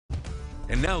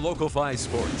And now Local 5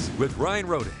 Sports with Ryan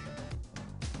Roden.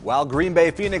 While Green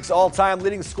Bay Phoenix all-time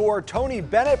leading scorer Tony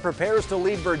Bennett prepares to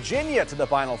lead Virginia to the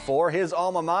Final Four, his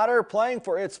alma mater playing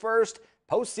for its first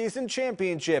postseason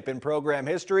championship in program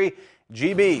history.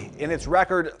 GB in its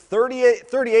record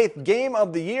 38th game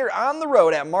of the year on the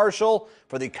road at Marshall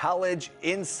for the College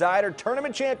Insider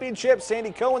Tournament Championship.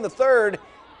 Sandy Cohen III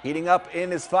heating up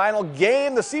in his final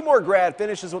game. The Seymour grad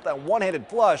finishes with that one-handed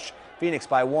flush. Phoenix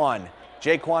by 1.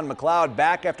 Jaquan McLeod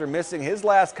back after missing his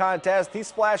last contest. He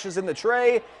splashes in the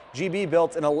tray. GB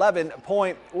built an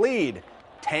 11-point lead.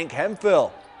 Tank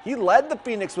Hemphill, he led the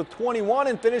Phoenix with 21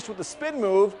 and finished with the spin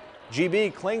move.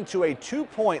 GB clinged to a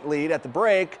 2-point lead at the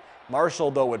break.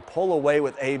 Marshall, though, would pull away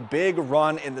with a big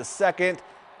run in the second.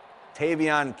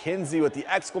 Tavion Kinsey with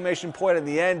the exclamation point in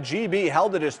the end. GB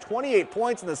held it as 28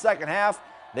 points in the second half.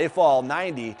 They fall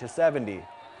 90-70.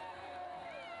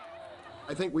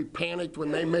 I think we panicked when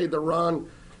they made the run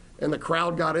and the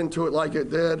crowd got into it like it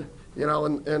did. You know,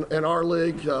 in our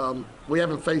league, we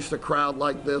haven't faced a crowd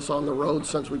like this on the road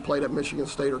since we played at Michigan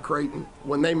State or Creighton.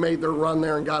 When they made their run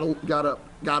there and got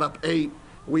up 8,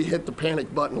 we hit the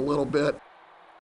panic button a little bit.